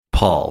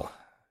Paul,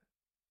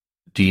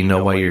 do you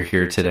know why you're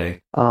here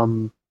today?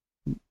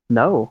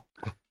 No.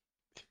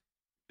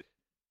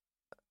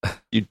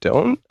 You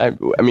don't? I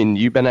mean,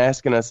 you've been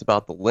asking us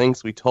about the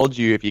links. We told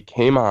you if you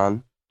came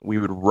on, we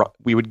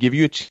would give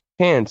you a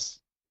chance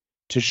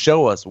to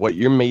show us what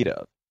you're made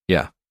of.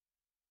 Yeah.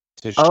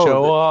 To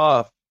show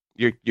off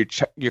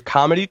your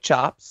comedy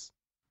chops.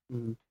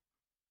 Mhm.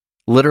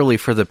 Literally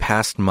for the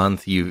past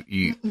month,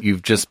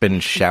 you've just been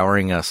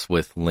showering us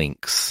with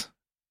links.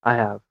 I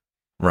have.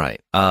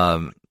 Right.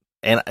 And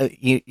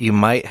you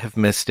might have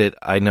missed it.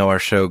 I know our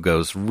show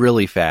goes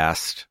really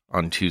fast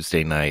on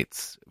Tuesday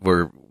nights.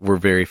 We're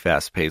very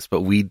fast paced,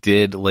 but we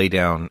did lay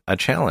down a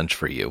challenge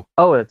for you.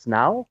 Oh, it's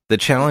now? The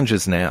challenge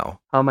is now.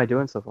 How am I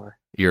doing so far?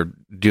 You're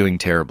doing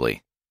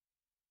terribly.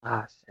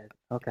 Ah, shit.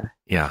 Okay.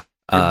 Yeah.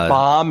 You're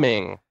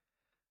bombing.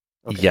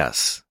 Okay.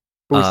 Yes.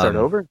 Can we start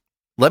over?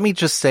 Let me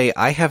just say,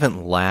 I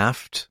haven't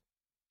laughed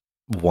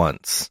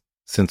once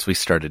since we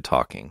started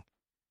talking.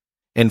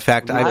 In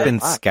fact, I've been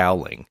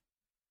scowling.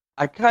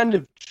 I kind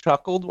of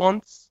chuckled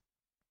once,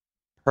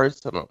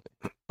 personally,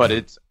 but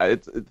it's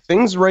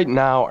things right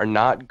now are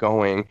not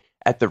going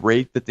at the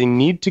rate that they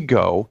need to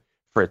go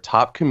for a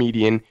top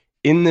comedian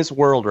in this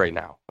world right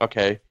now.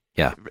 Okay.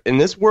 Yeah. In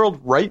this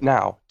world right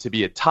now, to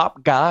be a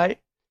top guy,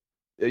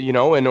 in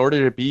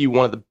order to be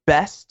one of the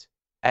best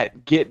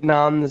at getting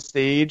on the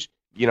stage,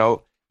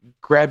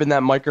 grabbing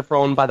that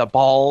microphone by the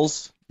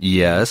balls.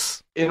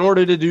 Yes. In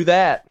order to do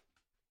that,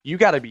 you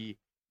got to be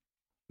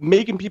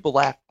making people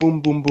laugh,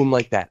 boom, boom, boom,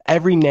 like that,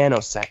 every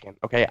nanosecond,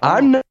 okay?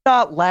 I'm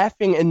not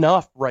laughing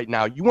enough right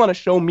now. You want to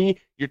show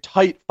me your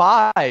tight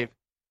five,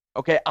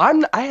 okay? I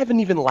haven't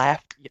even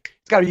laughed yet.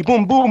 It's got to be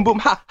boom, boom, boom,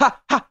 ha, ha,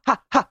 ha,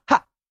 ha, ha,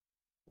 ha.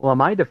 Well, in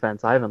my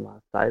defense, I haven't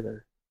laughed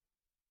either.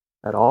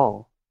 At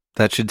all.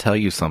 That should tell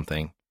you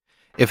something.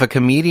 If a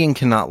comedian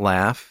cannot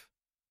laugh,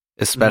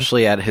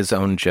 especially at his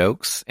own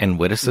jokes and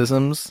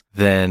witticisms,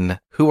 then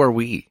who are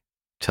we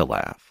to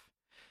laugh?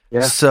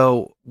 Yeah.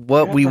 So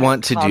what we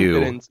want to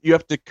do... You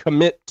have to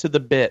commit to the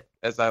bit,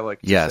 as I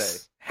like to say.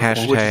 Yes.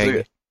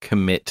 Hashtag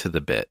commit to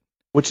the bit.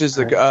 Which is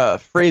a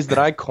phrase that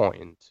I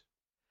coined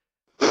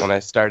when I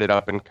started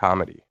up in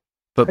comedy.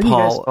 But How Paul,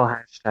 do you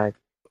guys spell hashtag?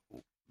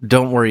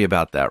 Don't worry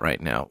about that right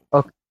now.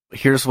 Okay.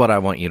 Here's what I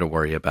want you to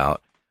worry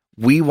about.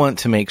 We want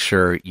to make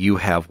sure you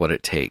have what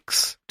it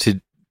takes to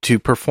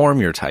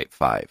perform your type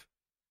 5,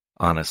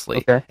 honestly.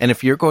 Okay. And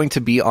if you're going to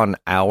be on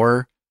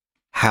our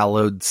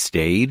hallowed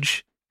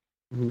stage,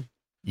 Mhm.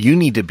 you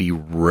need to be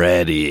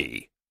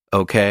ready,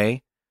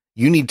 okay?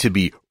 You need to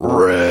be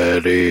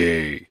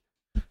ready.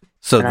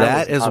 So And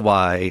that is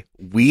why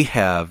we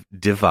have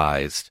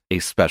devised a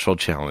special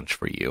challenge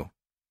for you.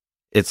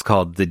 It's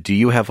called the Do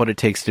You Have What It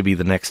Takes to Be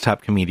the Next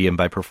Top Comedian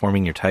by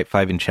Performing Your Type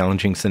 5 in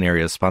Challenging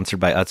Scenarios,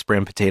 sponsored by Utz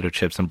Brand Potato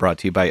Chips and brought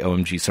to you by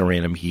OMG So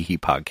Random Hee Hee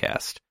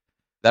Podcast.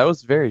 That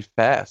was very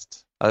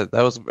fast. That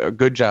was a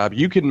good job.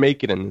 You can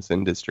make it in this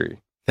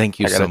industry. Thank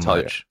you I so gotta tell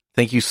much.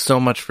 Thank you so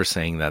much for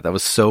saying that. That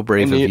was so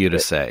brave of you to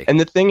say. And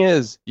the thing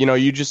is,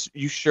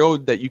 you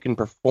showed that you can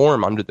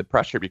perform under the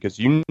pressure because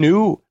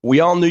we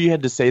all knew you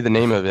had to say the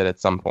name of it at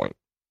some point.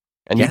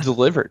 And you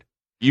delivered.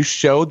 You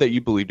showed that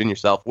you believed in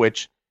yourself,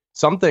 which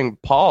something,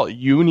 Paul,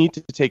 you need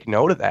to take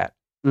note of that.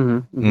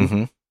 Mm-hmm.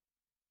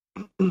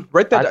 Mm-hmm.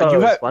 Right there. I thought it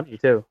was funny,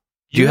 too.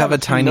 Do you have a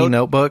tiny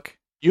notebook?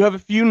 You have a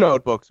few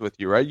notebooks with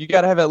you, right? You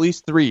got to have at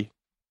least 3.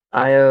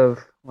 I have,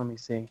 let me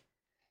see.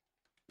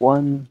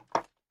 1,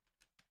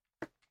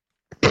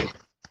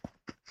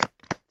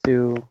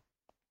 2.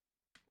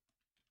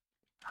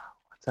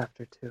 What's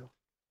after 2?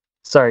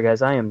 Sorry,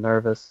 guys, I am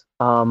nervous.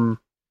 3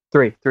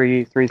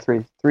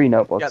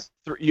 notebooks. Yeah,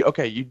 3.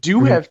 Okay, you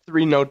do have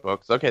 3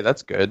 notebooks. Okay,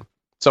 that's good.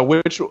 So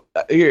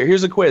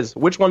here's a quiz.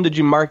 Which one did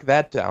you mark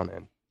that down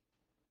in?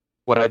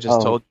 What I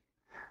just told you.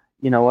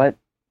 You know what?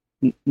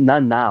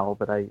 None now,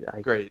 but I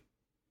Great.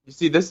 You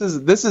see, this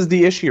is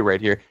the issue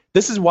right here.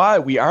 This is why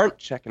we aren't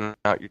checking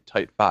out your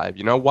tight 5.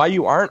 Why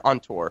you aren't on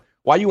tour,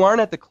 why you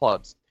aren't at the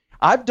clubs.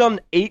 I've done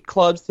 8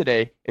 clubs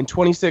today and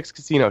 26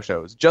 casino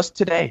shows just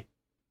today.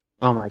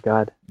 Oh my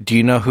God. Do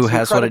you know who It's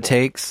has what it incredible.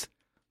 takes?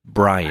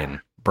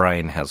 Brian.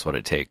 Brian has what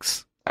it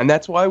takes. And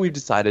that's why we've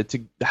decided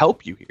to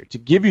help you here, to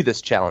give you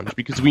this challenge,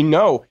 because we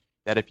know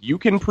that if you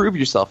can prove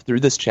yourself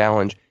through this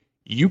challenge,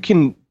 you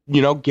can,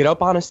 get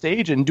up on a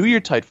stage and do your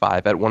tight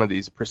 5 at one of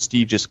these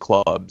prestigious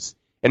clubs.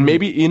 And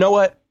maybe, you know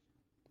what?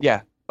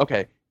 Yeah,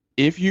 okay.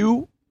 If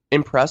you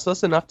impress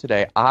us enough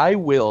today, I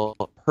will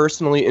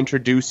personally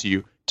introduce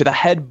you to the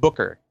head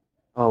booker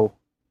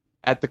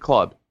at the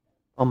club.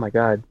 Oh my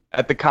God.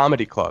 At the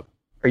comedy club.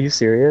 Are you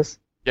serious?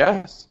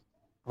 Yes.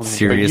 Oh my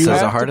Serious But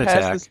as you a have heart to pass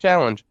attack. this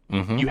challenge.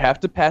 Mhm. You have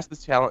to pass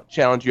this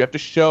challenge. You have to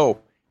show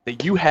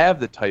that you have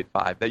the tight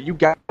 5, that you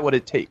got what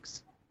it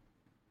takes.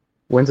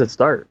 When's it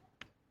start?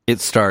 It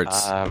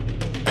starts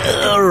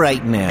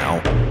right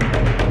now.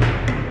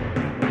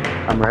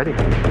 I'm ready.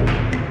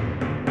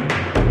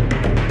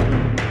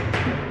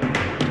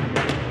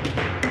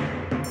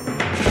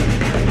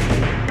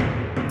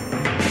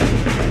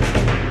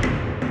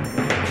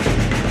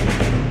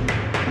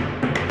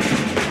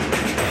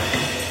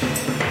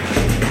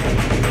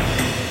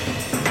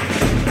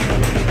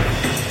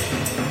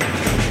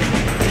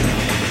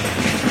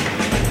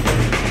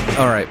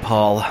 All right,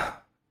 Paul.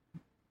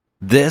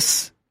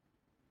 This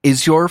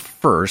is your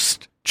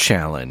first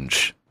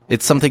challenge.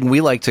 It's something we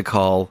like to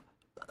call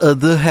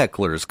the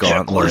Heckler's Gauntlet.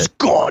 Heckler's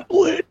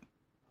Gauntlet.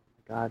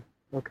 God.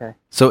 Okay.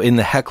 So in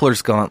the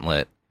Heckler's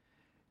Gauntlet,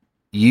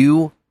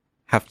 you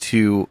have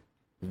to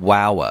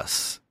wow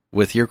us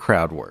with your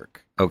crowd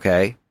work,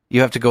 okay?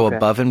 You have to go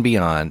above and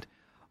beyond.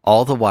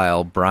 All the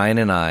while, Brian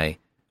and I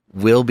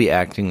will be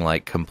acting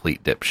like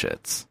complete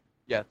dipshits.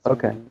 Yes.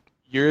 Okay.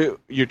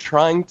 You're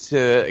trying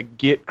to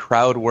get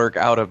crowd work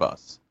out of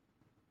us.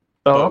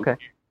 Oh, okay.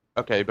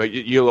 Okay, but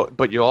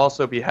you'll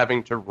also be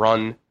having to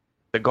run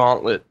the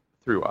gauntlet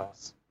through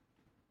us.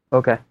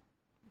 Okay.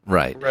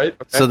 Right. Right?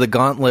 Okay. So the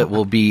gauntlet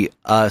will be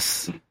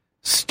us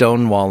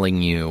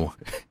stonewalling you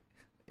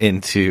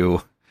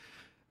into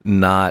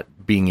not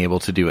being able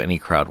to do any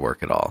crowd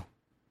work at all.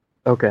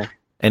 Okay.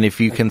 And if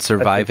you can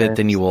survive think it,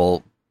 then you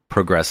will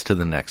progress to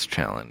the next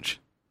challenge.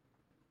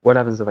 What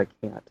happens if I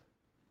can't?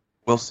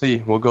 We'll see.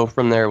 We'll go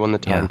from there when the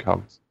time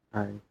comes.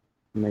 All right.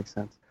 Makes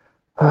sense.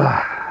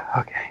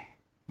 Okay.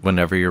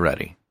 Whenever you're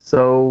ready.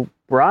 So,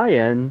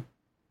 Brian,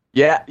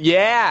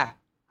 Yeah.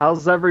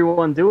 how's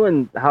everyone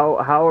doing? How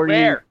are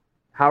you?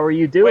 How are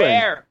you doing?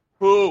 Where?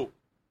 Who?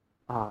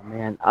 Oh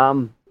man.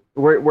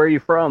 Where are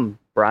you from,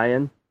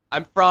 Brian?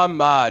 I'm from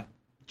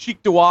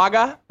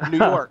Cheektowaga, New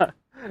York.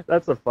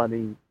 That's a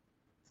funny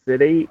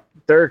city.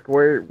 Dirk,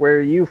 where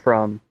are you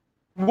from?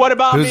 What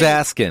about Who's me?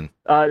 asking?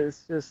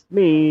 It's just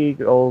me,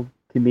 old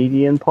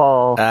comedian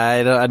Paul.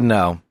 I don't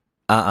know.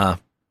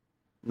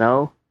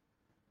 No?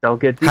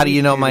 Don't get How do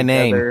you know these my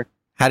name? together.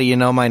 How do you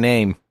know my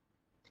name?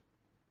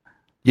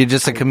 You're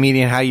just a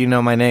comedian. How you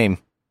know my name?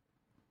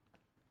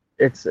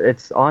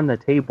 It's on the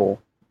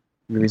table.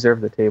 You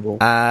reserve the table.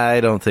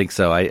 I don't think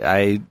so.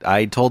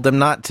 I told them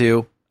not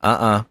to.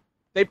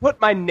 They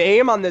put my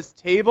name on this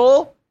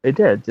table? They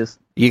did. Just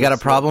You got a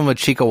problem with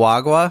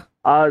Chicawagua?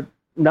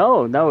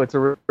 no, it's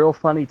a real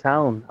funny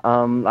town.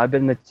 I've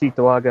been to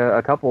Cheektowaga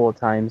a couple of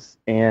times,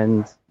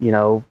 and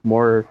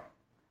more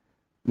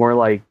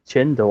like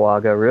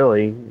Chindawaga,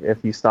 really.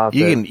 If you stop,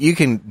 You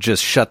can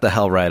just shut the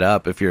hell right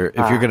up if you're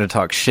going to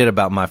talk shit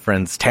about my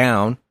friend's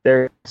town.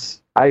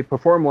 I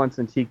performed once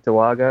in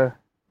Cheektowaga.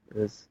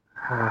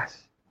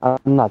 I'm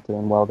not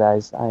doing well,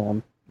 guys. I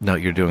am. No,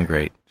 you're doing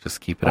great.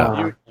 Just keep it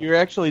up. You're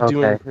actually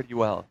doing pretty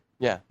well.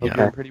 Yeah, you're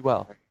doing pretty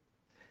well.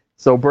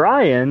 So,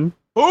 Brian,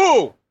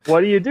 Who?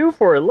 what do you do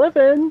for a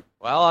living?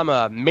 Well, I'm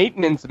a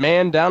maintenance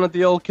man down at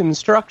the old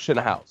construction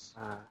house.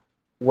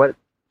 What?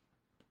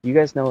 You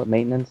guys know what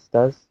maintenance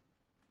does?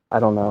 I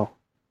don't know.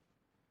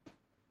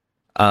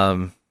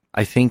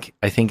 I think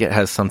it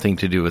has something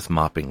to do with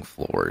mopping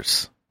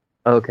floors.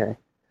 Okay.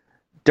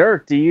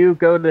 Dirk, do you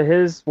go to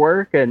his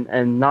work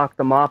and knock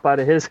the mop out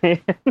of his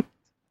hand?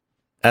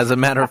 As a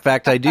matter of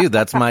fact, I do.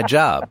 That's my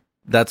job.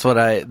 That's what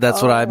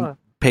I'm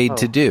paid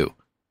to do.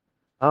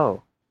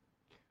 Oh.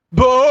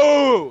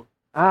 Boo!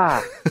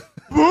 Ah.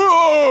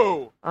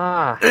 Boo!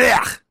 Ah.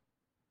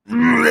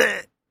 Boo!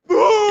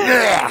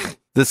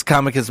 This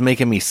comic is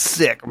making me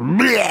sick.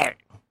 Okay,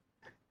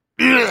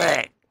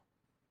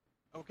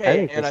 I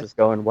think and this is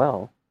going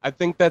well. I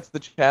think that's the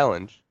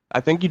challenge. I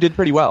think you did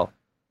pretty well.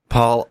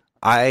 Paul,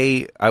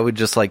 I would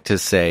just like to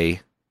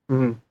say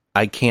Mhm.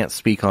 I can't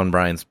speak on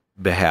Brian's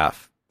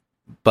behalf,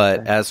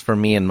 but Okay. as for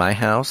me and my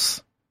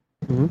house,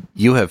 Mhm.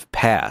 you have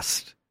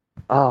passed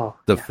Oh.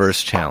 the yes.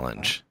 first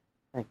challenge.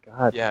 Thank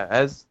God. Yeah,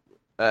 as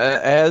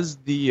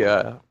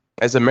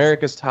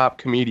America's top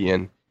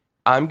comedian,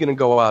 I'm gonna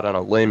go out on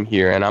a limb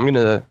here, and I'm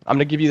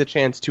gonna give you the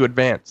chance to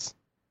advance.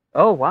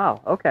 Oh,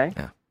 wow. Okay.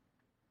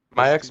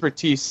 My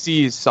expertise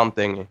sees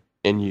something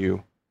in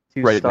you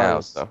 2 right now.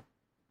 stars. So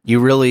You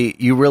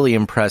really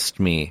impressed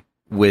me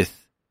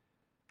with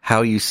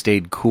how you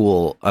stayed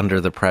cool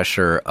under the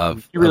pressure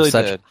of, You really of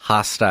such did.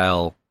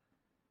 hostile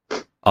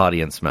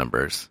audience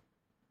members.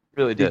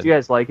 really Did you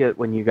guys like it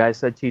when you guys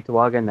said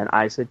Cheektowaga and then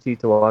I said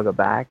Cheektowaga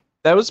back?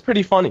 That was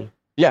pretty funny.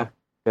 Yeah,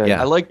 Good.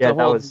 Yeah. I like Yeah, the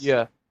that whole was-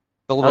 the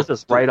That little was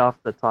just right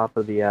off the top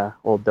of the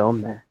old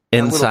dome there.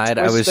 little Inside,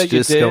 I twist was that you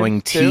just did,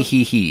 going too? tee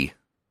hee hee.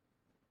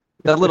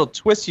 that little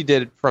twist you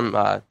did from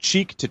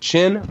cheek to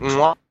chin.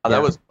 Mwah. Yeah.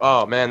 That was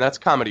that's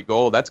comedy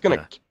gold. That's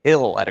gonna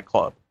kill at a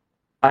club.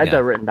 I had Yeah.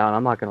 that written down.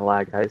 I'm not gonna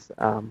lie, guys.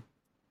 I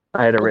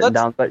had it Well, written that's-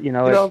 down, but You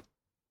know,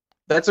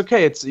 that's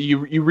okay. It's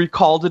you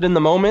recalled it in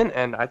the moment,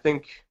 and I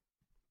think,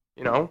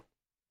 wow,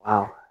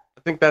 I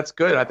think that's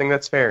good. I think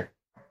that's fair.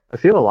 I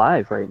feel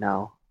alive right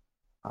now.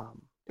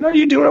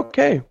 You're doing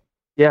okay.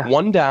 Yeah.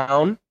 One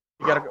down.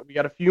 We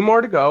got a few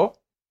more to go,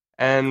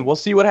 and we'll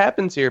see what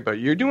happens here. But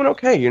you're doing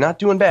okay. You're not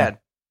doing bad.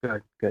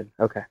 Good.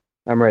 Okay,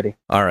 I'm ready.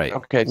 All right,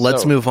 Okay.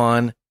 let's so, move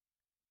on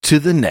to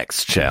the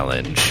next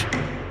challenge.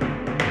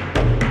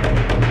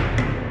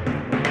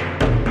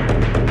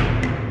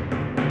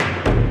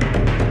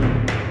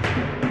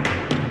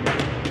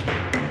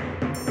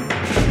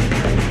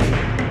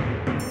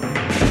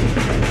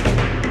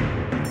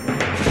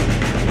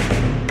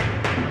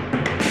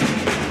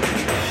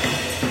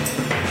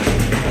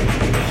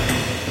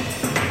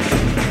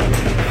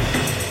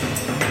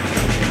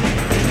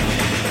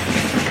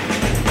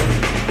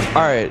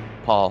 All right,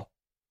 Paul.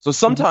 So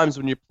sometimes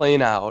when you're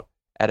playing out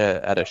at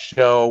a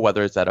show,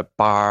 whether it's at a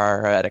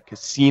bar, at a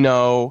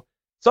casino,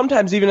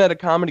 sometimes even at a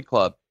comedy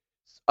club,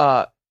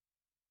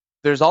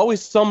 there's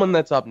always someone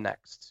that's up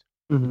next,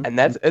 and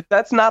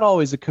that's not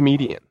always a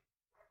comedian,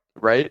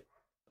 right?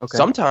 Okay.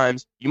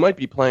 Sometimes you might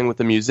be playing with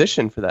a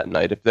musician for that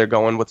night if they're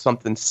going with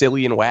something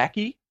silly and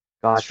wacky,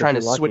 Gosh, just trying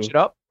to switch it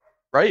up,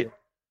 right?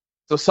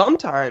 So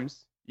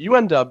sometimes you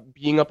end up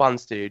being up on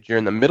stage, you're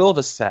in the middle of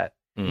a set,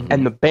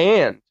 and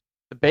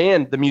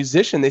the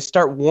musician, they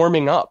start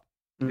warming up.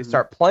 They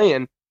start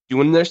playing,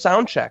 doing their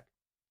sound check,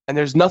 and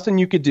there's nothing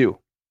you could do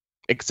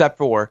except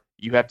for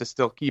you have to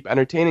still keep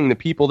entertaining the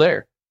people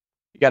there.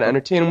 You got to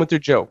entertain them with their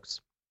jokes.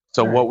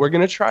 So what we're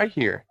going to try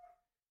here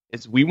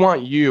is we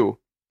want you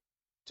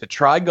to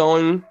try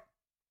going,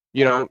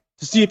 to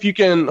see if you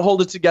can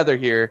hold it together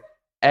here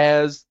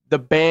as the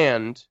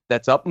band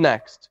that's up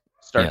next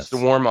starts to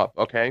warm up,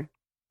 okay?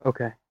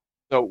 Okay.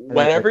 So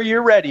whenever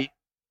you're ready.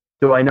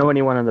 Do I know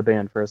anyone in the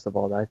band, first of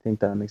all? I think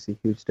that makes a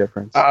huge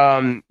difference.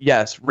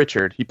 Yes,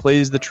 Richard. He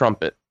plays the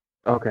trumpet.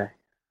 Okay.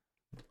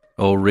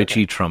 Oh,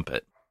 Richie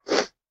Trumpet.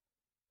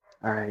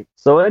 All right.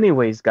 So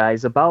anyways,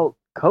 guys, about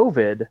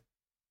COVID,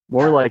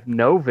 more like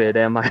Novid,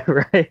 am I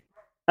right?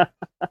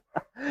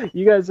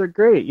 You guys are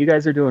great. You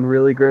guys are doing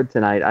really good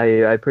tonight. I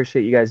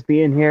appreciate you guys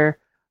being here.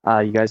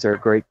 You guys are a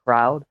great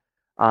crowd.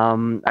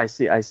 I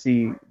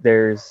see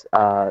there's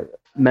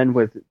men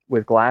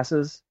with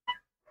glasses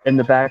in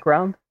the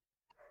background.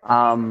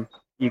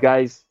 You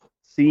guys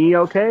see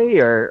okay,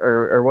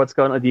 or what's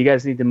going on? Do you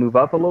guys need to move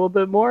up a little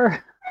bit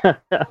more?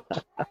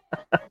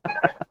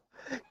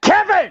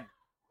 Kevin!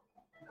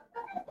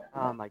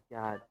 Oh my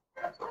God,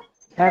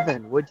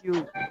 Kevin, would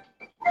you?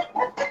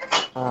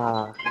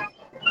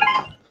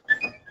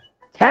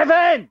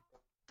 Kevin!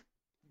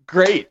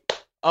 Great.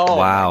 Oh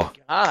wow. My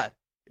God.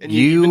 And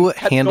you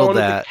handled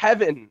that,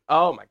 Kevin.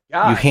 Oh my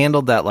God. You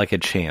handled that like a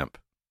champ.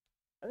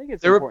 I think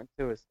it's important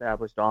to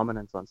establish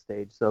dominance on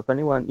stage. So if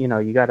anyone,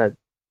 you got to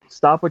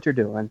stop what you're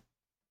doing.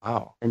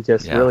 Wow. And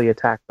just really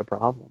attack the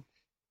problem.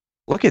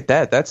 Look at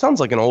that. That sounds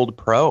like an old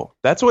pro.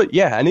 That's what,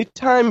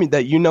 anytime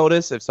that you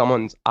notice if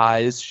someone's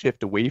eyes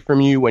shift away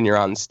from you when you're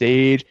on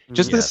stage,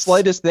 just the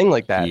slightest thing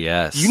like that,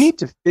 you need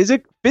to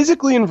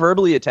physically and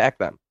verbally attack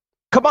them.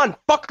 Come on,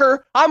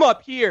 fucker, I'm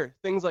up here.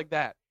 Things like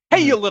that. Hey,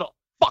 you little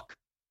fuck.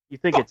 You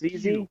think it's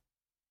easy?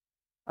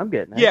 I'm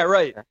getting it. Yeah,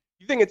 right.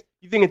 You think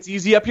it's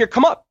easy up here?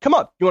 Come up. You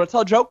want to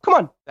tell a joke? Come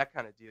on. That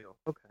kind of deal.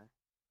 Okay.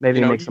 Maybe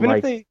make some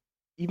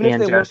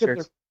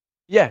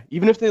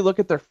even if they look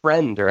at their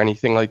friend or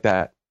anything like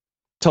that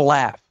to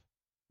laugh.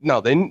 No,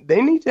 they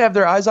need to have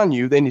their eyes on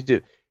you. They need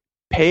to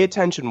pay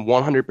attention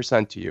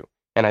 100% to you.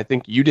 And I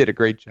think you did a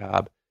great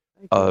job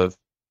of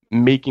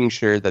making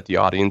sure that the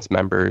audience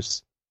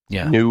members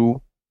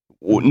knew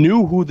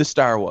who the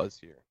star was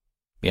here.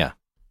 Yeah.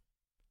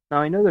 Now,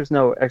 I know there's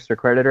no extra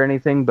credit or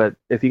anything, but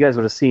if you guys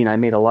would have seen, I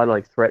made a lot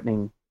of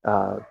threatening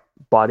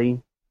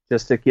body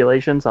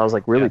gesticulations. I was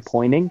really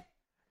pointing.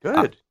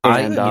 Good.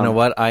 You know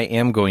what? I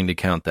am going to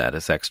count that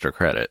as extra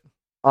credit.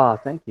 Oh,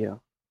 thank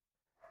you.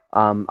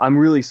 I'm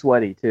really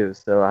sweaty too,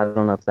 so I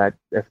don't know if that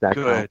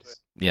good.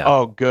 Counts. Yeah.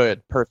 Oh,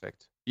 good.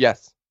 Perfect.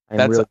 Yes. I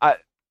got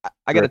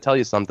to tell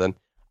you something.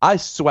 I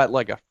sweat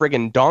like a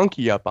friggin'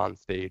 donkey up on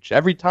stage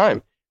every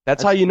time.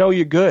 That's how you know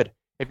you're good.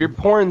 If you're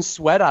pouring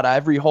sweat out of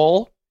every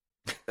hole,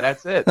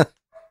 that's it.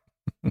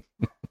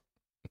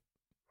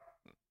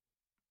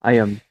 I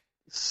am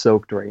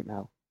soaked right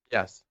now.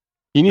 Yes.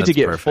 You need to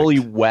get fully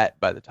wet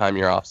by the time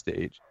you're off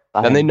stage.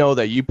 Then they know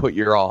that you put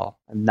your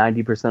all. I'm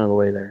 90% of the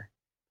way there.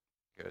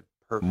 Good.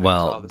 Perfect.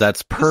 Well,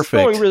 that's perfect.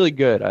 This is going really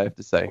good, I have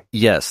to say.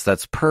 Yes,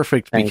 that's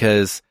perfect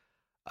because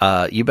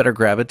you better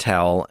grab a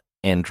towel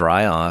and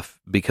dry off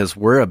because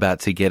we're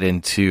about to get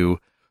into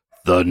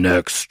the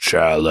next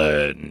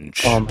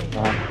challenge. Oh my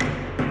God.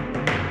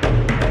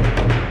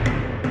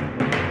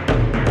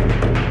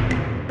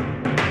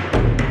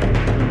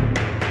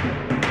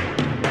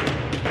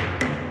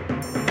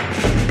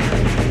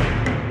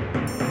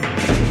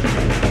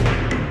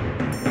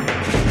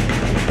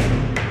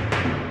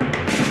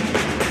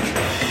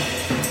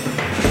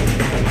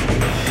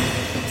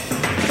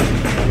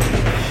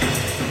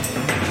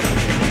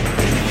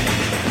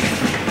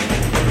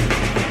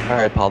 All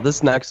right, Paul,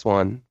 this next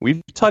one,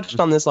 we've touched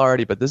on this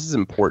already, but this is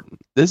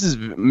important. This is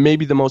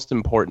maybe the most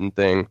important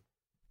thing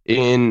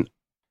in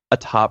a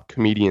top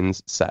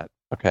comedian's set,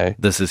 okay?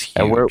 This is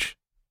huge.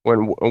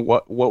 And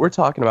what we're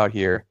talking about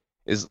here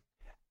is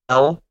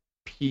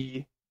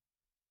LPN,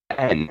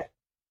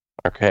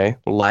 okay?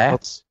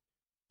 Laughs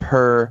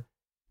per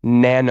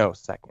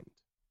nanosecond,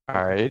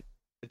 all right?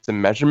 It's a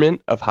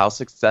measurement of how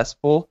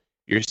successful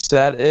your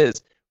set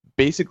is.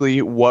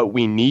 Basically, what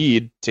we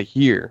need to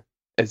hear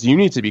is you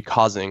need to be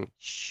causing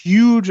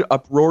huge,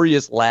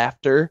 uproarious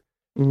laughter,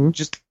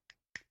 just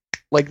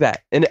like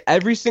that. And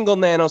every single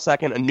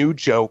nanosecond, a new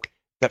joke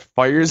that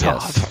fires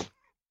off.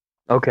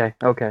 Okay.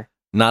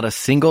 Not a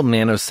single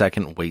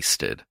nanosecond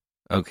wasted,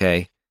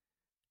 okay?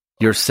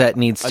 Your set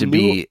needs to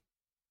be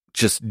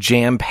just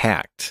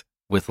jam-packed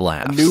with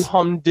laughs. A new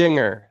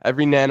humdinger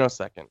every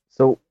nanosecond.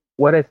 So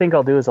what I think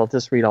I'll do is I'll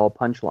just read all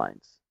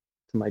punchlines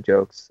to my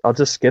jokes. I'll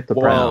just skip the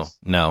premise.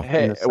 No.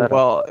 Hey, the setup.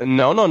 well,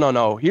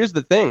 no. Here's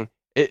the thing.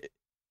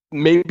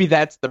 Maybe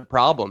that's the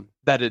problem,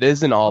 that it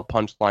isn't all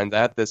punchlines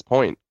at this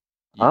point.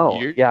 I've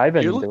been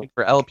You're doing. looking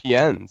for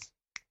LPNs.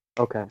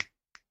 Okay.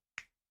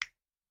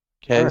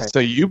 Okay, All right. so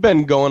you've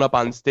been going up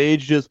on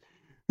stage just,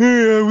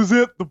 hey, I was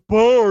at the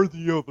bar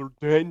the other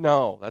day.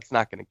 No, that's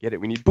not going to get it.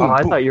 We need boom,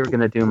 I boom, thought you were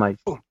boom. gonna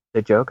do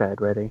the joke I had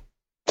ready.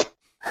 I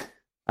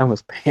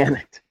almost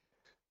panicked.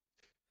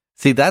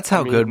 See, that's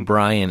how I mean- good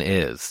Brian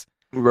is.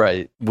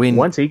 Right.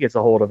 Once he gets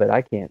a hold of it,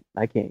 I can't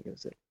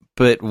use it.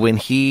 But when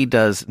he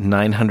does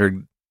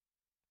 900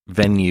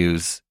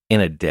 venues in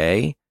a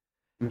day,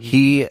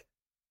 Mhm.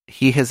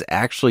 he has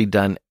actually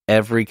done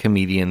every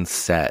comedian's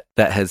set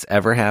that has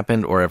ever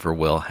happened or ever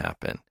will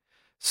happen.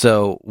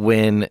 So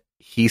when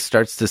he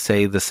starts to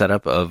say the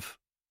setup of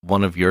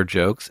one of your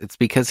jokes, it's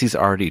because he's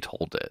already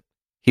told it.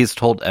 He's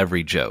told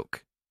every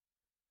joke.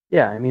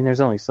 Yeah, I mean,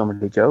 there's only so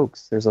many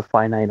jokes. There's a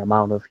finite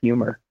amount of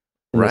humor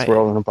in Right. this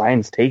world, and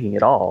Brian's taking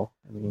it all.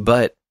 I mean,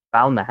 But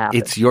bound to happen.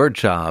 it's your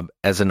job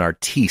as an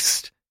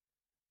artiste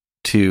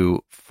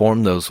to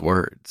form those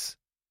words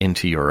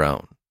into your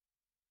own.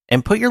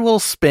 And put your little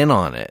spin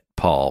on it,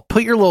 Paul.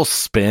 Put your little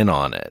spin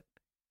on it.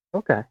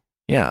 Okay.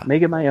 Yeah,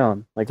 Make it my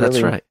own. Like, that's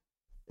really right.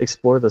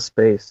 explore the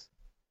space.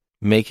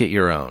 Make it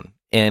your own.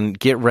 And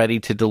get ready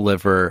to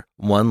deliver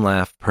one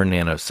laugh per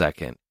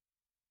nanosecond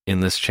in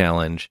this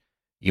challenge.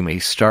 You may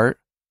start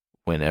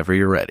whenever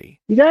you're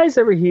ready. You guys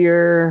ever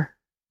hear?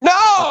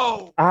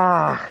 No!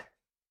 Ah.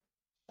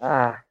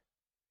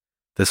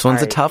 This one's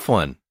a Alright. tough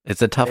one.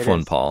 It's a tough It one,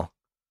 is. Paul.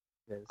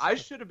 I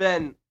should have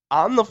been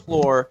on the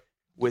floor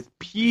with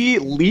pee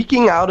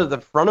leaking out of the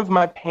front of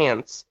my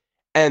pants,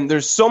 and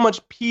there's so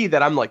much pee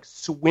that I'm like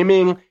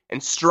swimming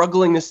and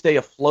struggling to stay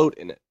afloat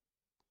in it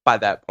by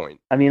that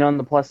point. I mean, on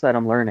the plus side,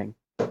 I'm learning.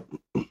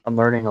 I'm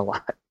learning a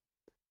lot.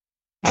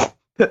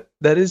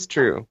 That is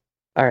true.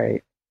 All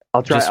right.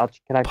 I'll try. Just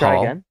Can I try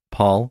Paul, again?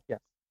 Paul, Yes.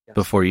 Yes.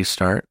 before you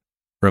start,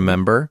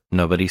 remember,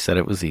 nobody said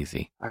it was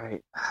easy. All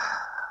right.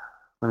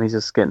 Let me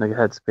just get in the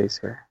headspace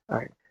here. All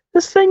right.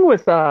 This thing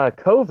with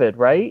COVID,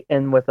 right?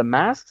 And with the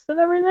masks and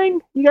everything.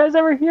 You guys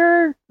ever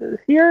hear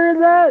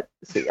that?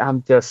 See,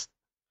 I'm just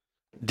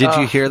Did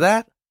you hear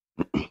that?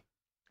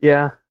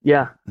 yeah.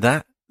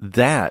 That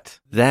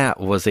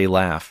was a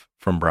laugh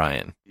from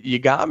Brian. You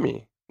got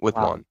me with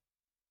Wow. one.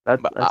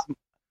 That's But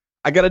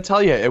I got to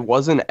tell you, it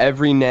wasn't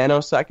every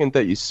nanosecond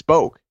that you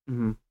spoke,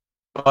 mhm.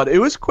 but it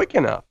was quick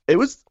enough. It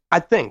was, I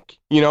think,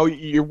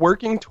 you're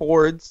working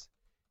towards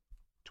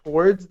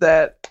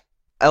that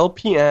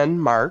LPN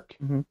mark.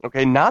 Mhm.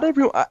 Okay, not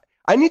everyone.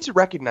 I need to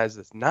recognize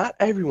this. Not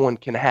everyone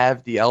can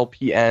have the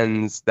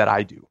LPNs that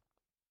I do.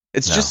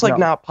 It's No. just like No.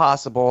 not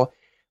possible.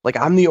 Like,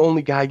 I'm the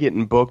only guy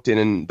getting booked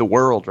in the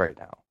world right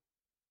now,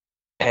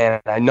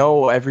 and I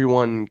know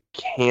everyone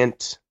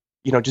can't,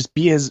 just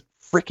be as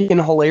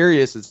freaking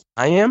hilarious as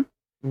I am.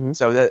 Mhm.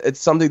 So that it's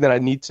something that I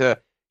need to,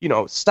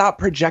 stop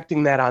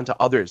projecting that onto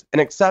others and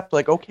accept,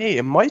 like, okay,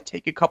 it might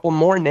take a couple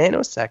more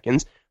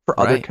nanoseconds for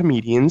other Right.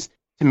 comedians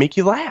to make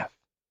you laugh.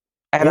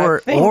 And I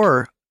think,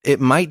 Or it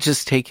might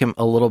just take him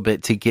a little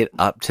bit to get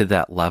up to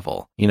that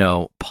level.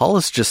 Paul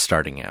is just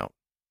starting out.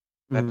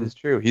 that Mhm. is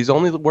true. He's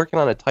only working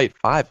on a tight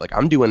 5. Like,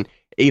 I'm doing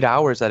 8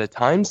 hours at a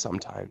time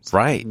sometimes.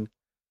 Right.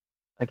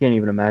 I can't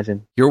even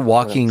imagine. You're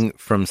walking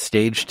from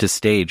stage to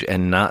stage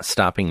and not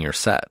stopping your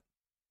set.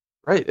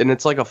 Right. And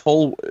it's like a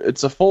full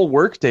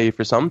work day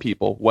for some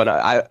people. When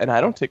I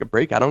don't take a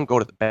break. I don't go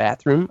to the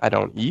bathroom. I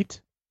don't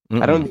eat.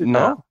 I don't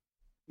know.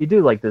 You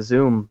do like the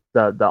Zoom,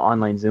 the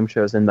online Zoom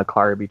shows in the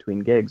car between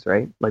gigs,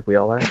 right? Like we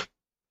all are.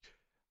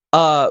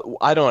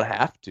 I don't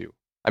have to.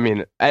 I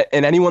mean,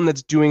 and anyone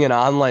that's doing an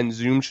online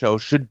Zoom show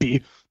should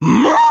be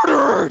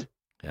murdered.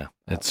 Yeah,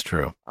 it's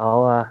true.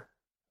 I'll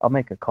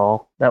make a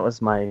call. That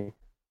was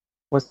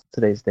what's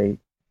today's date?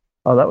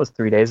 Oh, that was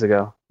 3 days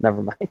ago.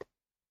 Never mind.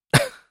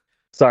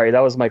 Sorry, that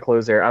was my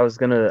closer. I'm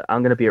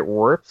gonna be at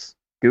Warp's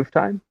Goof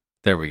Time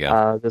There we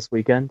go. this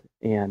weekend,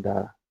 and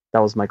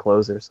that was my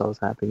closer. So I was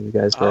happy you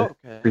guys were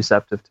Okay.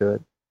 receptive to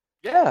it.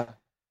 Yeah.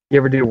 You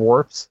ever do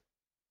Warps?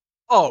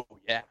 Oh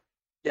yeah.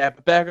 Yeah,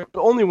 but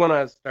only when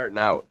I was starting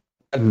out.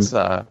 That's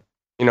a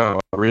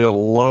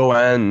real low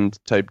end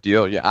type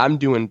deal. Yeah, I'm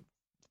doing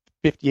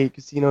 58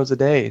 casinos a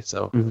day,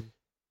 so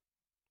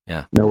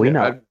Yeah. No, we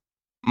know.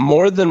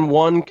 more than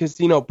one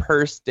casino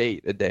per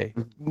state a day.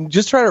 Mm-hmm.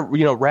 Just try to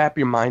wrap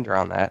your mind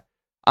around that.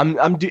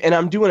 I'm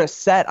doing a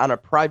set on a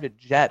private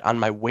jet on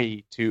my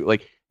way to,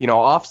 like,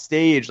 off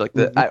stage. Like,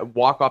 Mhm. I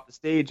walk off the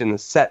stage and the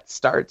set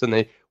starts and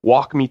they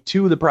walk me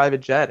to the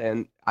private jet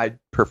and I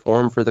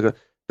perform for the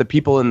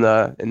people in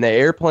the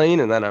airplane,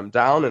 and then I'm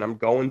down and I'm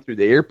going through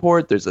the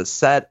airport. There's a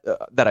set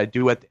that I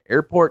do at the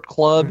airport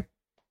club.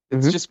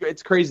 It's Mhm. just,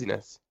 it's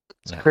craziness.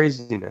 It's Yeah.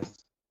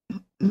 craziness.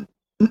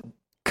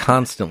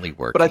 Constantly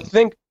working. But I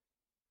think,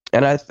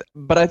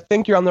 but I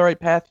think you're on the right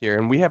path here,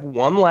 and we have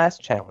one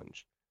last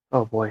challenge.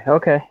 Oh boy.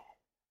 Okay.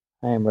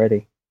 I am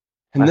ready.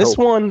 And I this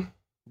hope. one,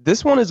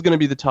 This one is going to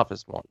be the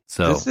toughest one.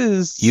 So this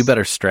is you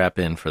better strap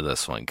in for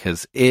this one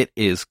because it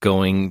is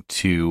going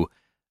to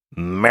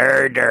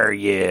murder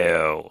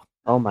you.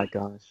 Oh my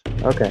gosh.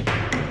 Okay.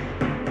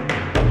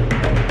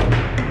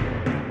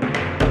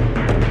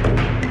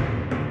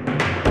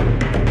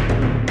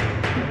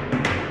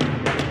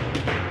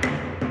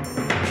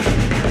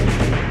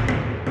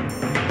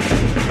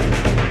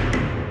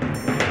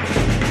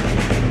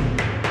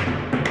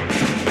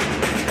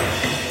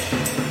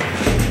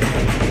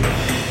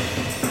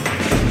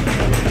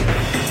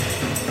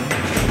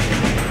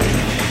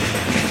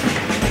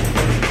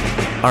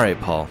 All right,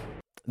 Paul.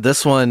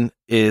 This one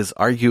is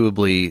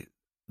arguably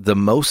the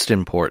most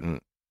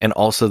important and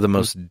also the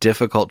most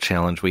difficult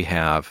challenge we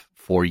have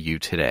for you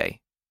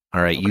today.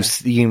 All right, you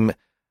seem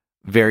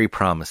very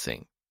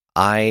promising.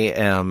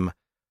 I'm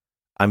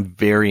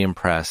very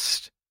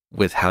impressed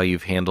with how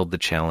you've handled the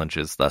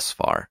challenges thus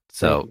far.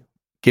 So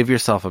give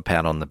yourself a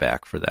pat on the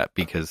back for that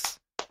because,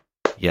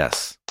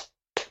 yes,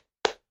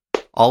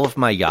 all of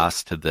my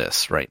yas to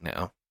this right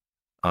now,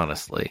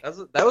 honestly.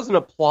 That was an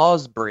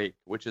applause break,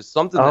 which is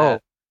something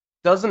that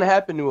doesn't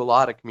happen to a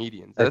lot of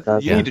comedians.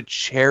 You need to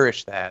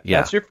cherish that.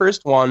 Yeah. That's your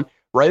first one.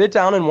 Write it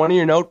down in one of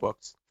your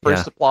notebooks.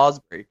 First applause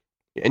break.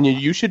 And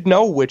you should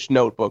know which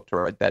notebook to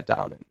write that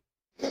down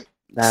in.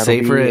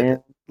 Savor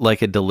it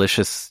like a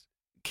delicious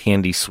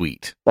candy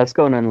sweet. That's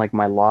going in like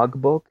my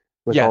log book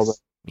with all the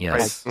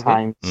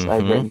times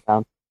I've written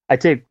down. I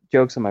take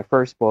jokes in my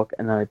first book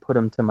and then I put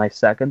them to my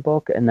second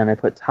book and then I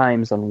put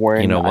times on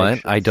where. You know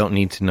what? I don't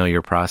need to know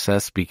your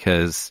process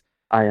because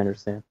I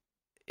understand.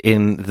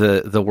 In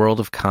the world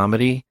of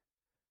comedy,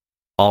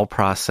 all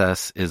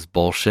process is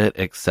bullshit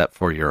except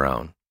for your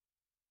own.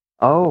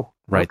 Oh,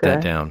 write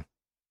that down.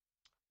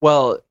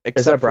 Well,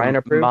 except Brian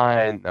approved?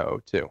 Mine,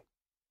 though, too.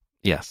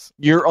 Yes.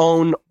 Your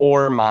own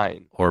or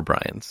mine. Or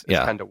Brian's.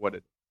 That's kind of what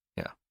it.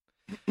 Yeah.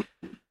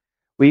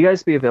 Will you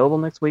guys be available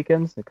next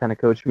weekend to kind of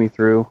coach me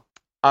through?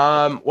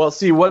 Well,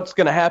 see, what's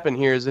going to happen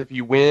here is if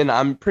you win,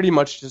 I'm pretty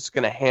much just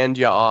going to hand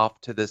you off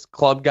to this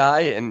club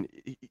guy, and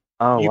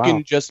you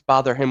can just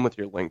bother him with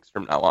your links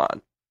from now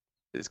on.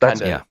 It's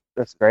kind of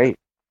that's great.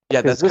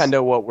 Yeah, that's kind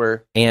of what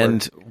we're.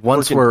 And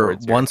once we're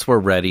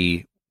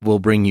ready, we'll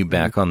bring you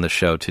back on the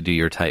show to do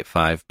your Type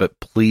 5. But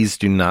please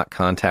do not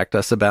contact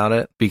us about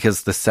it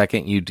because the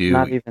second you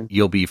do,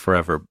 you'll be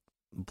forever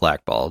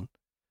blackballed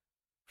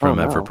from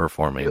ever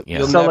performing.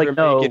 You'll never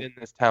make it in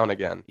this town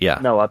again. Yeah.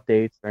 No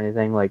updates or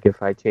anything. Like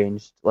if I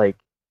changed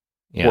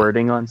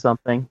wording on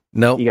something.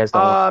 No, you guys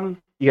don't.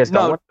 You guys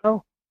don't want to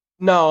know.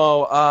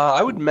 No,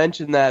 I would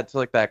mention that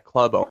to that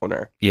club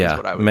owner. Yeah,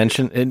 what I would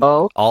mention it.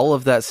 All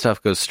of that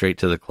stuff goes straight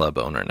to the club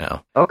owner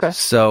now. Okay.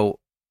 So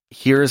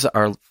here's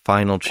our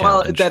final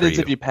challenge. Well, that is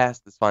if you pass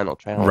this final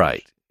challenge.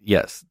 Right.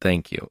 Yes.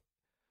 Thank you.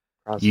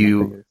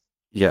 You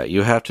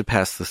have to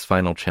pass this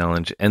final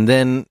challenge, and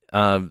then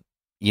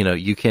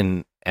you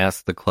can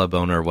ask the club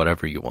owner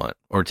whatever you want,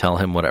 or tell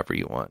him whatever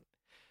you want.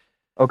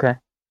 Okay.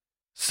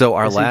 So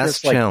our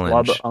last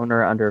challenge. Club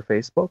owner under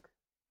Facebook.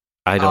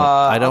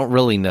 I don't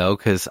really know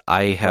because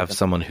I have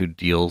someone who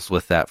deals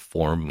with that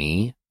for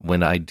me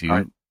when I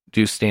do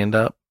stand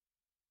up.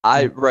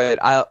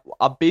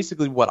 I'll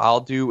basically what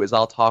I'll do is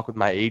I'll talk with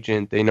my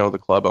agent. They know the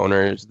club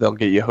owners. They'll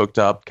get you hooked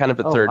up, kind of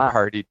a third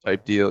party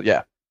type deal.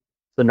 Yeah.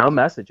 So no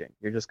messaging.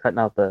 You're just cutting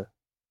out the.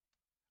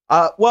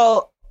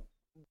 Well,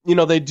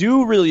 they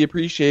do really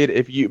appreciate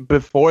if you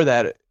before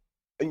that,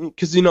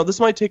 because this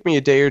might take me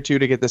a day or two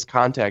to get this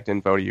contact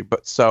info to you.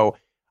 But so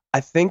I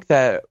think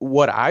that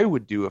what I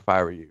would do if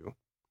I were you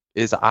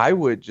is I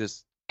would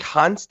just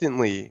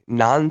constantly,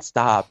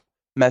 nonstop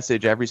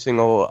message every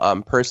single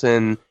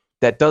person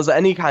that does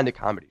any kind of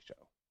comedy show.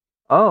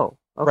 Oh,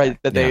 okay. Right.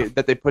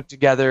 That they put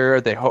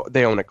together. They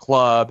own a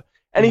club.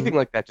 Anything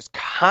like that. Just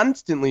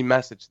constantly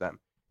message them.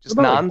 Just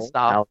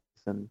nonstop.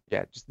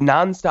 Just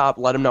nonstop.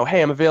 Let them know.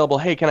 Hey, I'm available.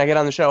 Hey, can I get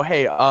on the show?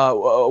 Hey,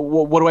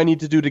 what do I need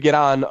to do to get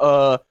on?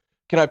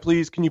 Can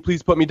you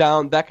please put me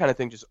down? That kind of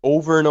thing. Just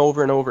over and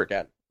over and over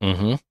again.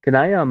 Mm-hmm. Can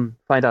I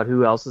find out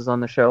who else is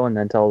on the show and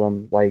then tell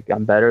them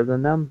I'm better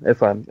than them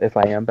if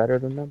I am better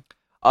than them?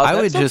 I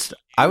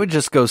would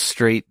just go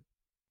straight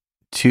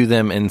to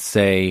them and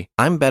say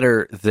I'm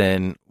better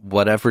than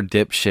whatever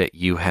dipshit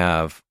you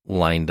have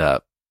lined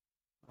up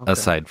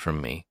aside from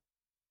me.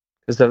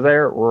 Because if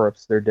they're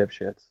Rorups, they're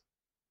dipshits.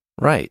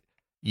 Right.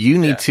 You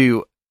need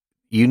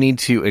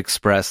to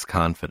express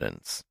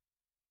confidence.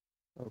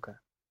 Okay.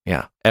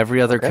 Yeah.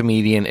 Every other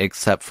comedian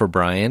except for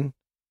Brian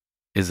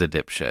is a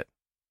dipshit.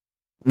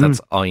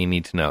 That's all you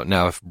need to know.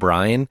 Now,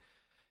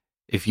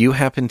 if you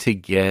happen to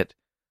get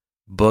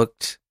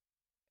booked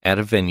at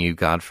a venue,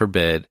 God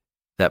forbid,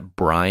 that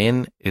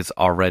Brian is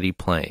already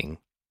playing,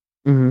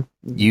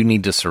 you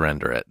need to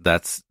surrender it.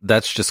 That's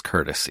just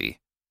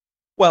courtesy.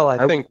 Well,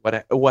 I think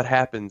what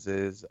happens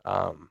is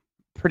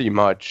pretty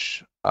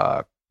much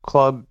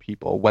club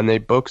people, when they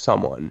book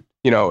someone,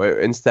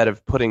 instead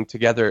of putting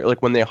together,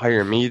 when they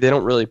hire me, they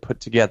don't really put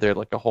together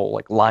a whole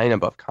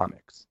lineup of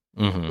comics.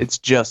 Mm-hmm. It's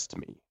just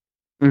me.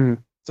 Mm-hmm.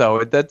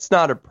 So that's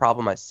not a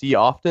problem I see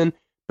often.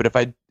 But if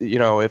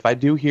I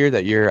do hear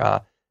that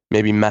you're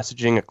maybe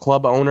messaging a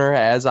club owner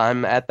as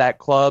I'm at that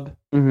club,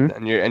 Mm-hmm.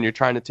 and you're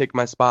trying to take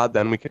my spot,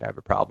 then we could have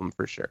a problem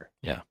for sure.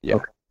 Yeah. Yeah.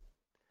 Okay.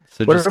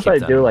 So What just if keep I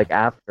that do in like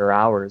mind. after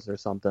hours or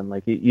something?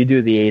 Like you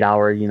do the 8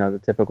 hour, the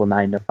typical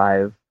 9 to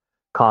 5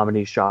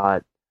 comedy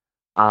shot.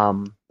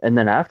 And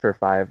then after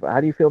 5,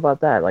 how do you feel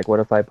about that? Like, what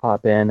if I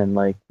pop in and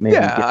like maybe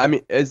Yeah, get, I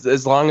mean,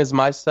 as long as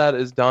my set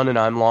is done and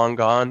I'm long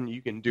gone,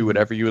 you can do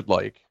whatever you would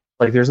like.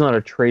 like there's not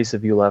a trace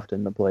of you left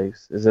in the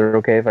place? Is it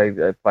okay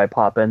if I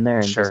pop in there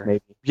and Sure. just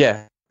maybe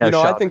Yeah, a I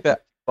shot think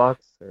that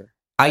bucks or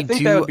I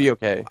think that would be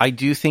okay. I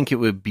do think it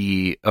would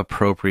be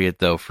appropriate,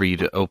 though, for you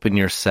to open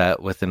your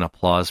set with an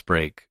applause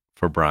break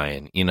for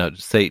Brian.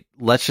 Just say,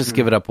 let's just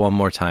give it up one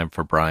more time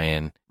for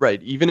Brian.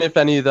 Right, even if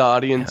any of the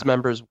audience Yeah.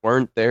 members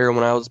weren't there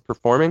when I was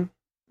performing,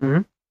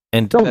 And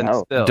Don't then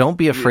know. still, don't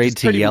be it's afraid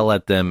to pretty- yell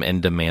at them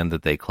and demand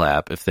that they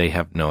clap if they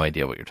have no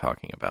idea what you're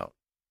talking about.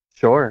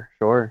 Sure.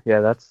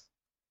 Yeah, that's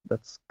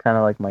kind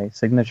of like my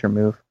signature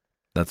move.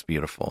 That's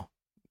beautiful.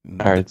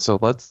 All right, so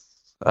let's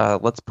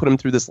put him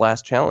through this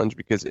last challenge,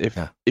 because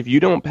if you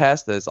don't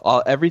pass this,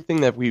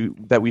 everything that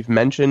we've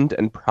mentioned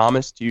and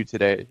promised to you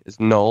today is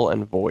null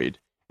and void,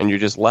 and you're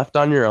just left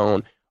on your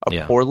own, a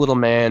Yeah. poor little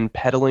man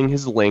peddling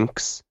his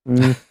links.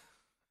 Mm,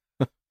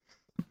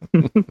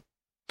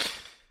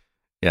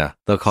 Yeah,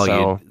 they'll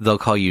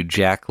call you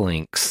Jack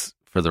Links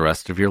for the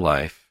rest of your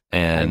life,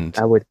 and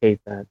I would hate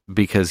that.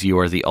 because you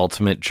are the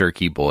ultimate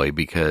jerky boy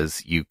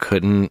because you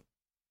couldn't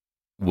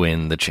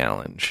win the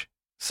challenge.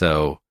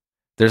 So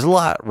there's a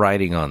lot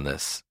riding on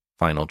this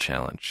final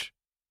challenge.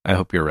 I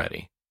hope you're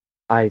ready.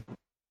 I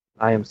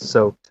am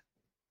soaked.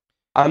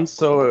 I'm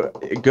so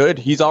good.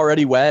 He's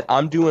already wet.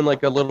 I'm doing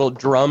like a little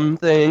drum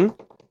thing.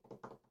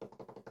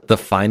 The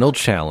final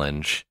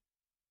challenge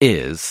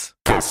is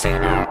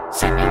Casino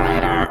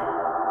Simulator.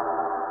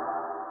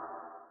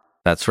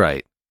 That's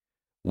right.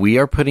 We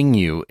are putting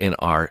you in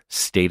our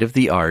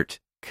state-of-the-art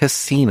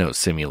casino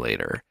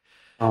simulator.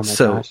 Oh my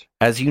So, gosh.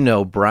 as you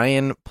know,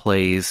 Brian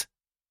plays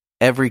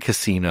every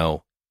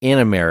casino in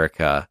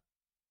America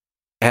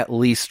at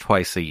least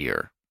twice a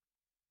year.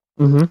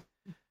 Mm-hmm.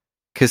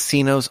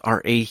 Casinos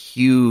are a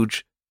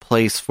huge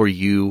place for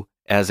you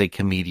as a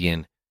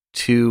comedian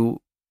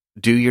to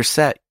do your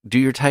set, do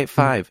your tight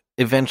 5,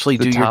 eventually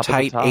The do your top of the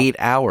tight top. 8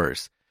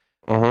 hours.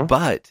 Uh-huh.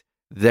 But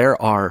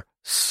there are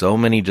so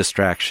many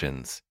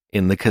distractions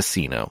in the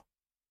casino.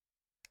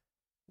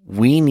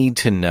 We need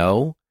to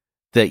know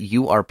that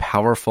you are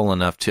powerful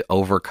enough to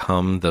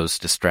overcome those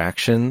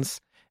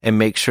distractions and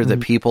make sure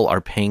that people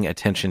are paying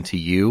attention to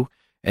you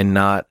and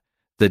not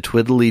the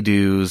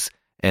twiddly-doos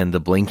and the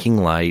blinking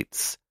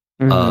lights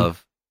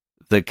of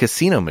the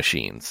casino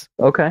machines.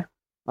 Okay.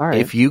 All right.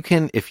 If you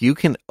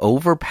can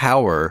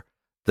overpower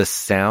the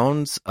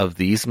sounds of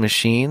these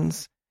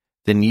machines,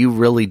 then you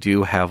really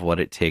do have what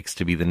it takes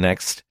to be the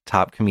next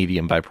top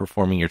comedian by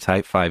performing your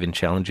type 5 in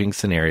challenging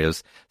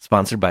scenarios,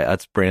 sponsored by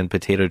Utz brand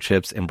potato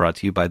chips and brought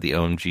to you by the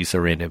OMG So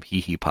Random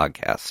Hee Hee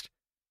podcast.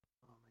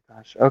 Oh my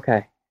gosh.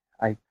 Okay.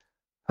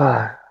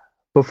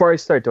 Before I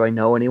start, do I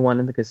know anyone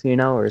in the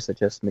casino, or is it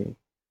just me?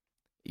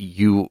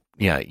 You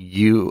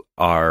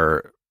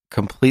are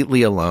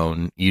completely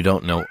alone. You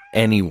don't know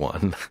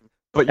anyone.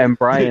 But And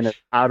Brian is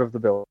out of the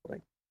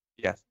building.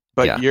 yes,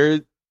 but Yeah.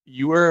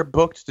 you are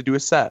booked to do a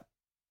set,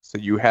 so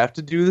you have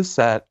to do the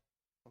set.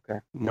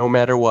 Okay. No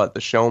matter what, the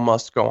show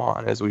must go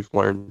on, as we've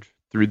learned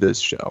through this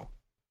show.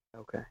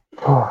 Okay.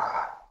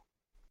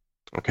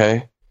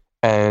 Okay,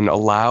 and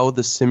allow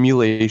the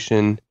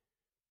simulation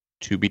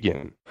to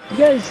begin. You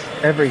guys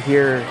ever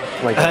hear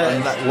like an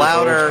unstable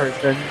louder.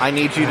 person? I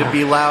need you to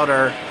be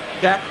louder.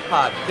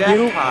 Jackpot!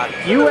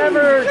 You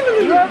ever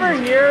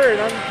hear an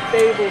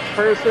unstable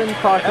person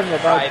talking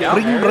about right.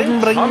 Bring, bring,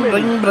 bring,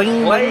 bring, bring,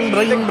 bring,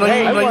 bring,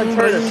 bring, I once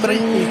heard a bring, street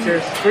bring.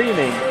 teacher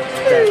screaming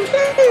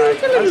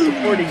that us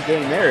supporting gay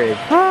marriage,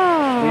 we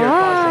are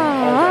causing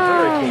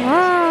all the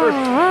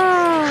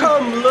hurricanes.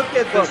 Come look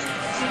at the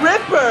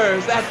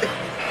strippers at the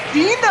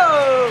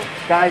casino!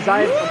 Guys, I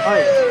have the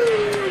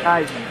mic.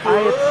 Guys, I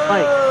have the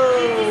mic.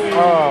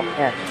 Oh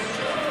man,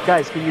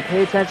 guys, can you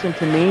pay attention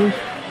to me?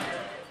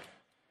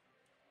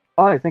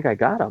 Oh, I think I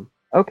got him.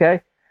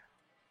 Okay,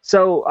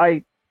 so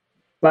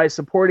by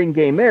supporting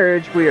gay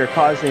marriage, we are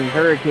causing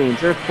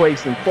hurricanes,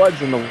 earthquakes, and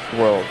floods in the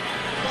world.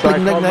 So I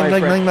called my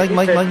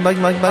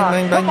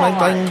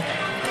friend.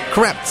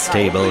 Crap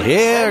stable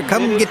here.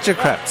 Come get your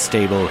crap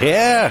stable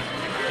here.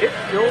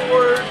 It's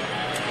your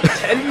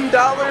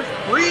 $10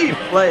 free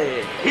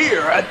play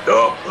here at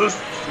the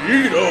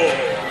casino.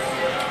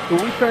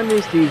 Can we turn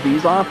these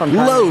TVs off? I'm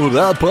Load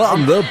up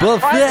on the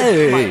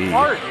buffet.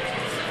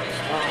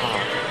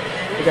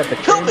 We got the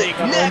Coming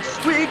cream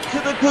next week to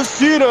the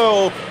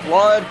casino,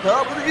 live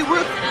comedy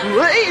with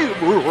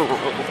Playboy.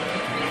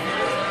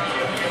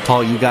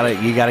 Paul, you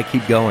gotta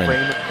keep going. Rain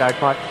of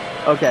Jackpot.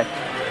 Okay,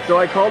 so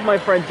I called my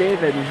friend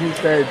David, and he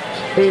said,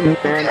 "Hey man,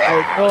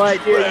 I have no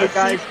idea you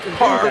guys can do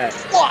that.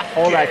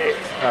 All that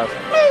stuff.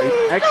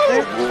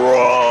 Excellent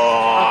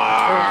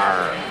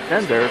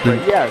gender,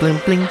 but yes, Bling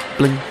bling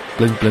bling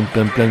bling bling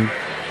bling bling.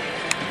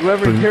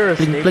 Whoever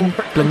hears me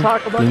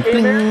talk about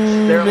gay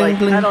marriage, they're like,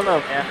 I don't know,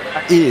 man.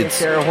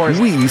 It's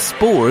Wii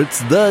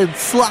Sports, the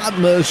slot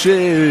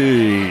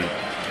machine.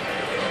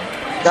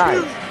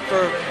 Guys,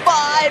 For $5,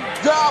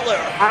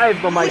 I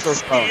have the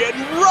microphone. and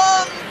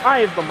rum, I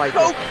have the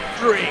microphone. Coke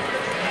drink.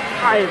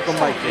 I have the For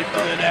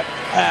microphone. the next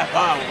half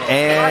hour.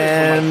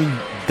 And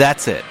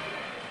that's it.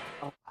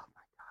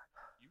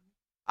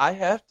 I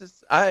have to.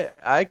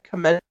 I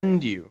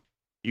commend you.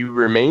 You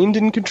remained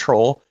in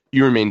control.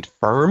 You remained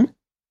firm.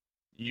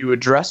 You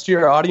addressed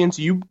your audience.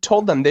 You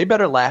told them they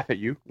better laugh at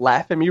you.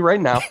 Laugh at me right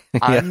now.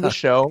 I'm the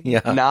show,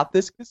 not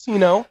this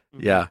casino.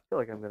 Yeah. I feel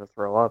like I'm gonna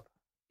throw up.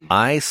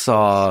 I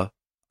saw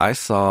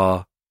a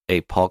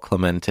Paul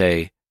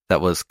Clemente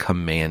that was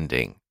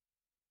commanding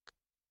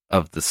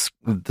of the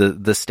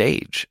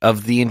stage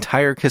of the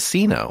entire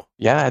casino.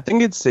 Yeah, I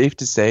think it's safe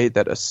to say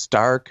that a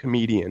star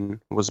comedian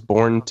was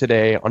born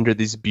today under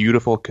these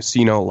beautiful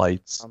casino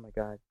lights. Oh my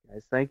god,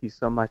 guys, thank you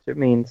so much. It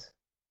means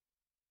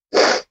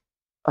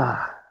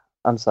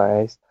I'm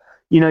sorry.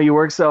 You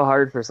work so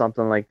hard for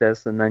something like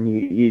this, and then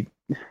you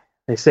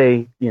they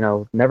say,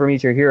 never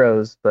meet your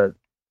heroes, but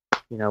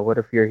what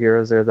if your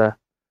heroes are the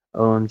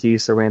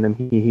OMG so random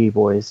hee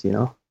boys,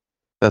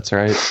 That's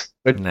right.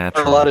 But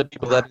for a lot of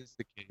people, that is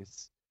the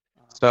case.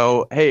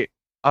 So, hey,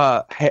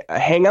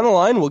 hang on the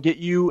line. I'm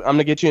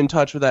gonna get you in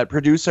touch with that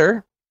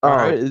producer.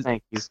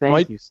 Thank you.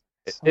 Thank you.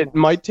 It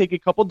might take a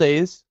couple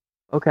days.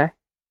 Okay.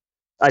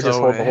 I just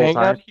hold the whole hang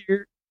time. out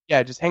here.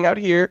 Yeah, just hang out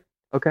here.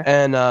 Okay.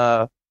 And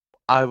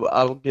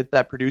I'll get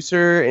that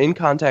producer in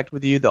contact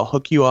with you. They'll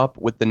hook you up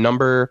with the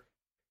number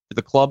for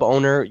the club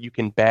owner. You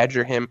can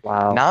badger him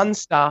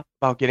nonstop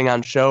about getting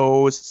on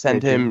shows.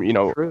 Send him,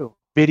 True.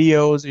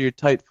 videos of your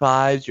tight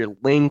fives, your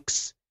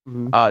links.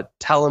 Mm-hmm.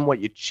 Tell him what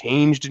you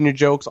changed in your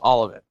jokes.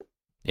 All of it.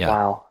 Yeah.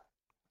 Wow.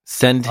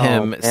 Send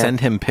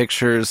him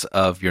pictures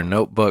of your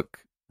notebook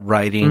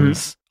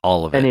writings,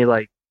 all of it.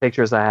 Any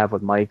pictures I have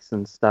with mics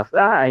and stuff.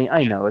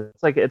 I know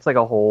it's like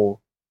a whole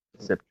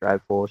zip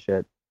drive full of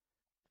shit.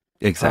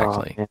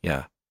 Exactly. Oh,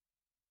 yeah.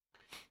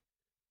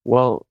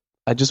 Well,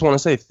 I just want to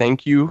say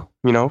thank you,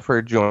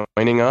 for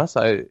joining us.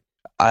 I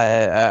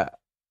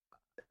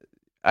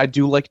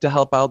do like to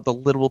help out the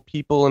little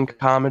people in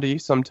comedy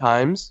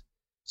sometimes.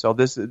 So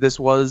this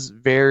was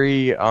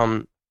very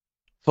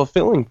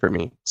fulfilling for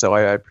me. So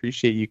I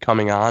appreciate you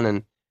coming on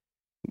and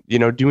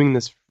doing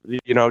this,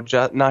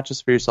 not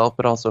just for yourself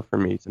but also for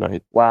me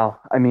tonight. Wow,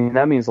 I mean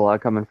that means a lot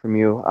coming from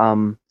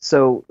you.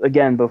 So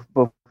again,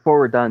 before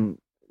we're done,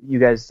 you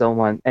guys don't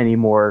want any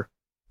more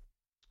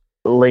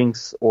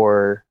links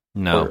or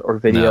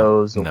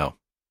videos? No.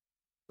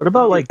 What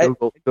about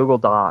Google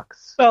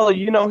Docs? Well,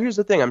 here's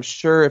the thing. I'm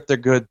sure if they're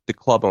good, the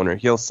club owner,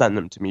 he'll send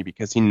them to me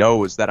because he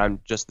knows that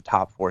I'm just the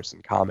top force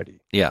in comedy.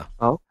 Yeah.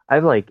 Oh, I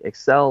have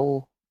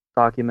Excel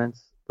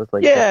documents with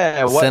send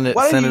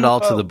it all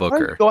to the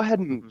booker. Go ahead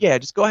and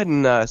just go ahead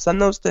and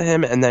send those to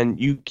him, and then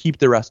you keep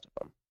the rest of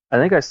them. I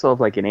think I still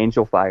have an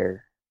Angel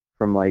Fire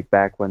from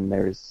back when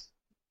there's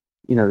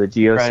the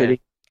GeoCity.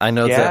 I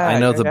know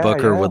the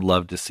booker would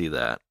love to see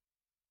that.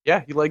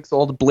 Yeah, he likes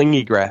old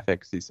blingy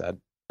graphics, he said.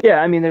 Yeah,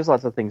 I mean, there's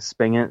lots of things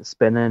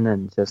spinning,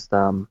 and just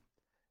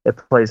it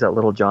plays that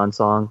Little John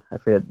song. I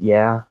forget.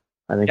 Yeah,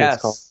 I think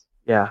it's called.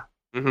 Yeah.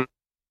 Mm-hmm.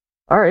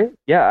 All right.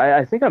 Yeah,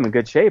 I think I'm in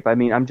good shape. I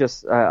mean, I'm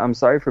just I'm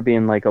sorry for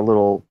being a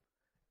little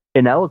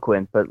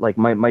ineloquent, but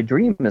my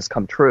dream has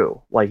come true.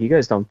 You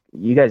guys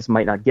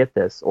might not get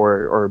this,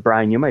 or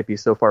Brian, you might be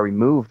so far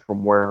removed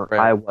from where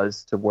I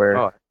was to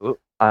where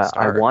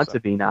I want to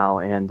be now,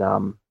 and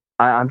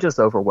I'm just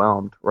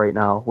overwhelmed right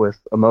now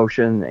with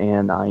emotion,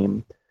 and I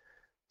am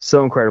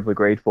so incredibly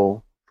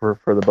grateful for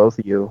the both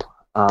of you.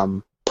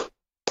 Oh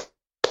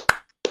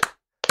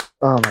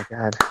my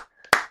God.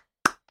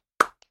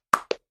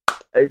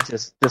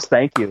 Just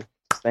thank you.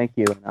 Just thank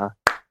you. And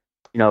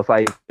if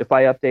I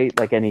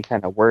update any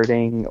kind of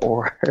wording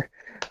or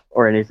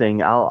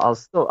anything, I'll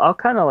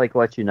kind of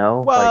let you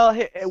know. Well,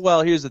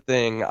 here's the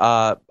thing.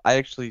 I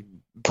actually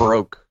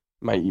broke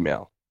my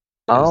email.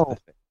 Oh.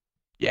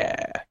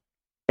 Yeah.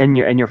 And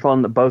your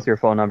phone, both your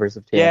phone numbers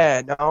have changed.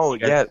 Yeah, no,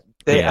 yeah.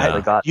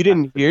 You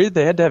didn't hear?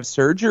 They had to have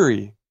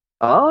surgery.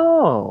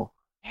 Oh.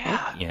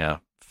 Yeah. Yeah.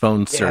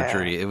 Phone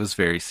surgery. It was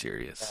very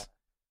serious.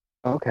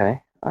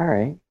 Okay. All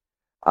right.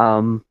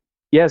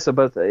 Yeah. So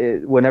both,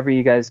 whenever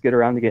you guys get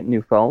around to getting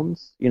new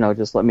phones,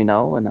 just let me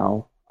know, and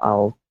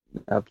I'll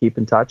keep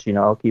in touch.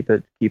 I'll keep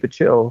it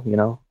chill.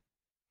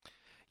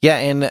 Yeah,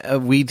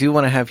 and we do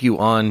want to have you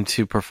on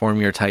to perform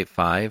your Type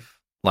 5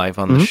 live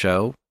on the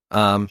show.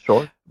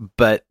 Sure.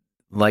 But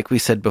like we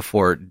said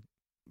before,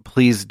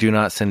 please do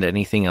not send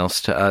anything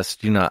else to us.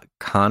 Do not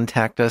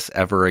contact us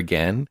ever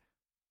again.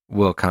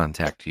 We'll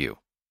contact you.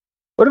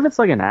 What if it's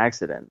an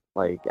accident?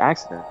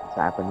 Accidents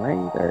happen,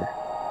 right? Or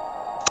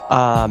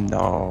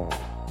No.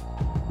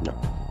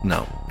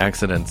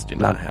 Accidents do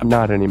not happen.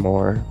 Not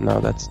anymore.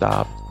 No, that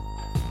stopped.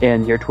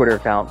 And your Twitter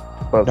account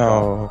both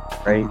no,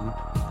 right?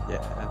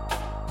 Yeah.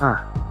 Huh.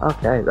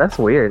 Okay, that's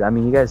weird. I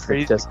mean, you guys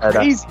Crazy, just had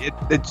crazy.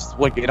 It just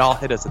like it all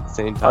hit us at the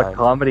same a time.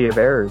 comedy of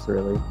errors,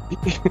 really.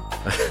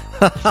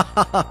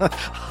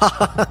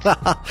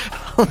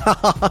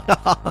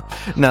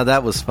 Now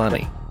that was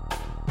funny.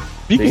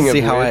 Speaking See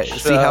of how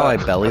which, I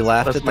belly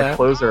laughed That's at my that?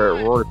 closer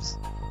at Rourke's.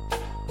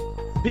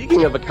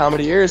 Speaking of a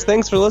comedy errors,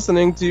 thanks for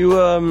listening to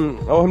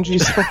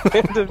OMG.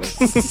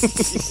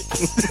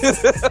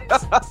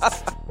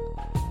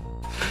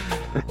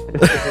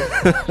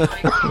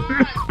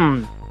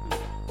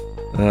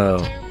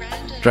 Oh,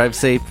 drive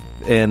safe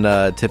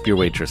and tip your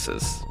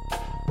waitresses.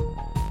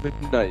 Good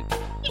night.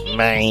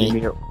 See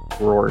me at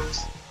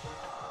Rourke's.